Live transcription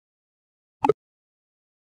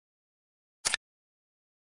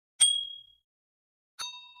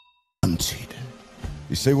hunted.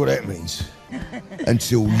 You see what that means?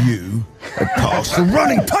 Until you have passed the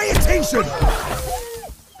running. Pay attention!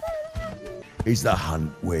 Is the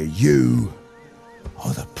hunt where you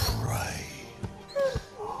are the prey.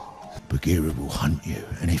 Bagheera will hunt you,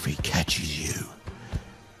 and if he catches you,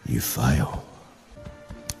 you fail.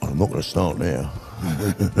 I'm not going to start now.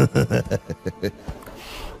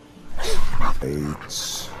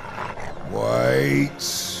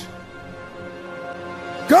 Wait.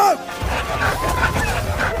 Go!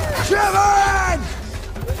 Kevin!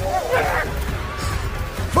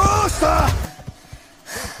 Faster!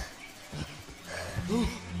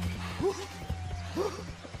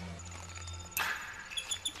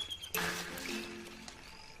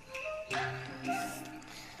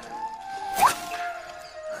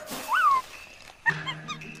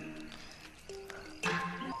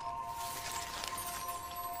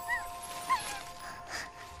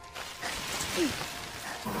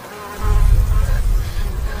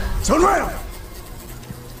 Turn around!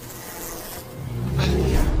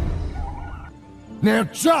 Now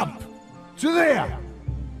jump! To there!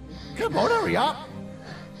 Come on, hurry up!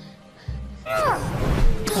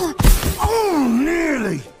 Oh,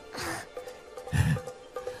 nearly!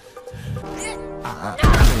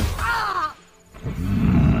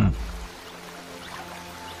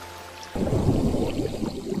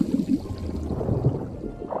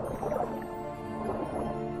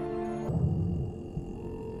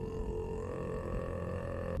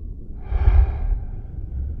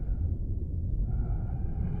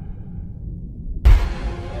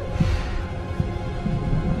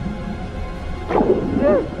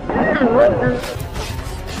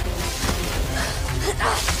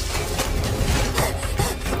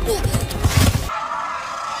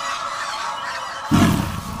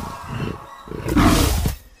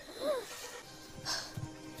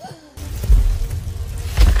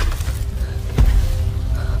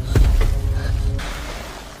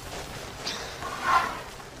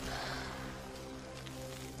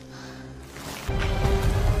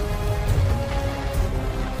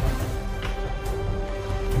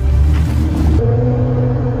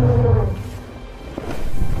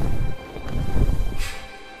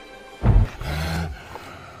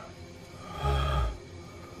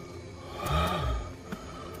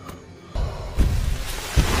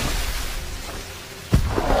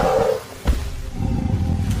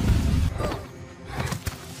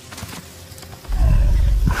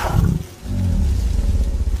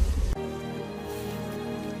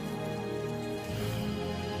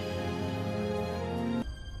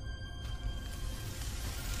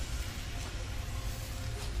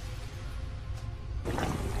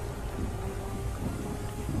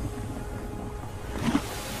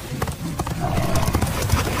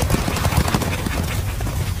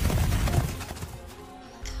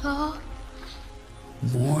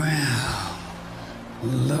 Well,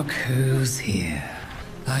 look who's here.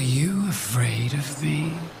 Are you afraid of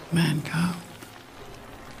me, Manco?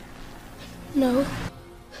 No.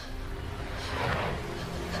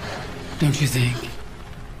 Don't you think?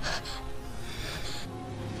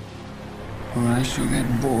 Or I shall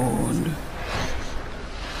get bored.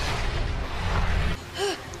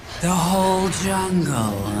 The whole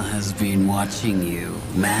jungle has been watching you,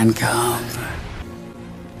 Manco.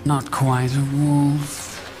 Not quite a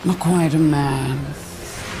wolf, not quite a man,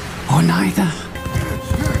 or neither.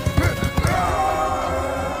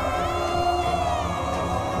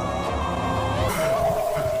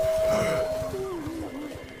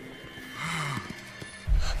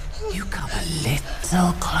 You come a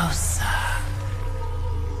little closer.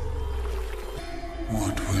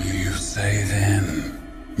 What will you say then,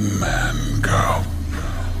 Manco?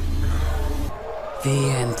 The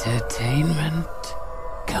entertainment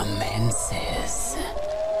commences.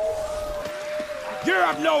 You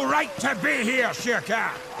have no right to be here, Shere.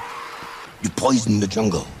 You poisoned the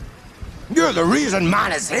jungle. You're the reason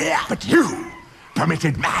man is here. But you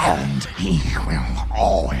permitted man. He will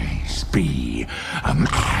always be a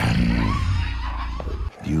man.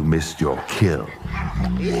 You missed your kill.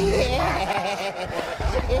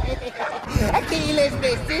 Achilles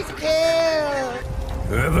missed his kill!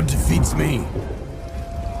 Whoever defeats me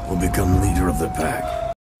will become leader of the pack.